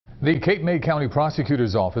The Cape May County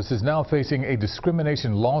Prosecutor's Office is now facing a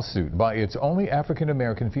discrimination lawsuit by its only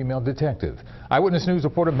African-American female detective. Eyewitness News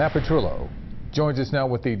reporter Matt Petrillo joins us now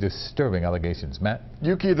with the disturbing allegations. Matt?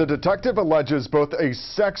 Yuki, the detective alleges both a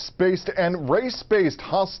sex-based and race-based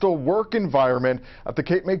hostile work environment at the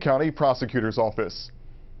Cape May County Prosecutor's Office.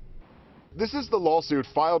 This is the lawsuit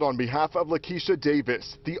filed on behalf of Lakeisha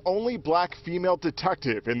Davis, the only black female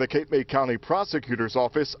detective in the Cape May County Prosecutor's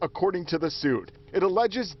Office, according to the suit. It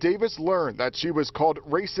alleges Davis learned that she was called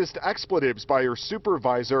racist expletives by her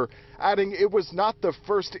supervisor, adding it was not the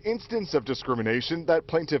first instance of discrimination that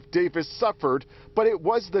plaintiff Davis suffered, but it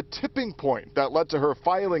was the tipping point that led to her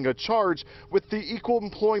filing a charge with the Equal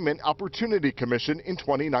Employment Opportunity Commission in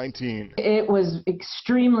 2019. It was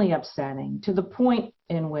extremely upsetting to the point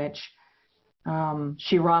in which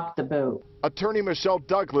she rocked the boat. Attorney Michelle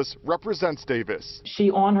Douglas represents Davis.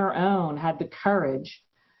 She on her own had the courage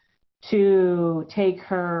to take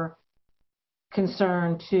her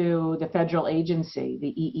concern to the federal agency,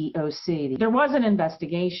 the EEOC. There was an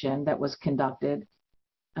investigation that was conducted.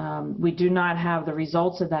 We do not have the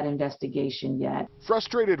results of that investigation yet.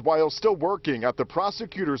 Frustrated while still working at the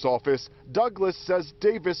prosecutor's office, Douglas says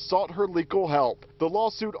Davis sought her legal help. The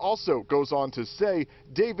lawsuit also goes on to say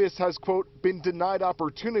Davis has, quote, been denied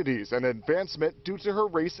opportunities and advancement due to her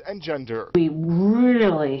race and gender. We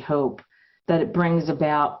really hope that it brings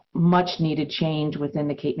about much needed change within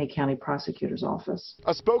the Cape May County Prosecutor's Office.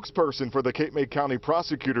 A spokesperson for the Cape May County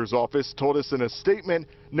Prosecutor's Office told us in a statement,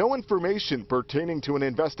 no information pertaining to an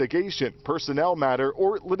investigation, personnel matter,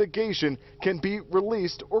 or litigation can be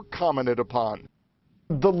released or commented upon.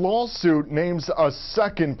 The lawsuit names a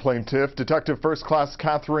second plaintiff, Detective First Class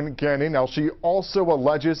Catherine Gannon. Now, she also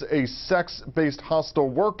alleges a sex-based hostile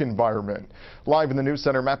work environment. Live in the news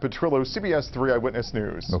center, Matt Petrillo, CBS 3 Eyewitness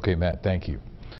News. Okay, Matt, thank you.